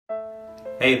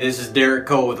Hey, this is Derek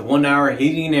Cole with 1 Hour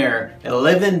Heating and Air.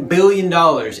 $11 billion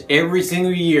every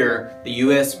single year the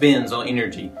U.S. spends on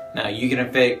energy. Now you can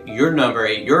affect your number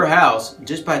at your house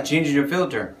just by changing your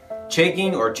filter.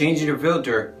 Checking or changing your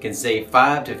filter can save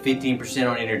 5 to 15%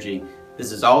 on energy.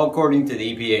 This is all according to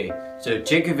the EPA. So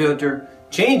check your filter,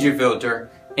 change your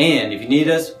filter, and if you need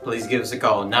us, please give us a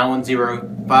call,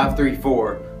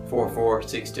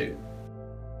 910-534-4462.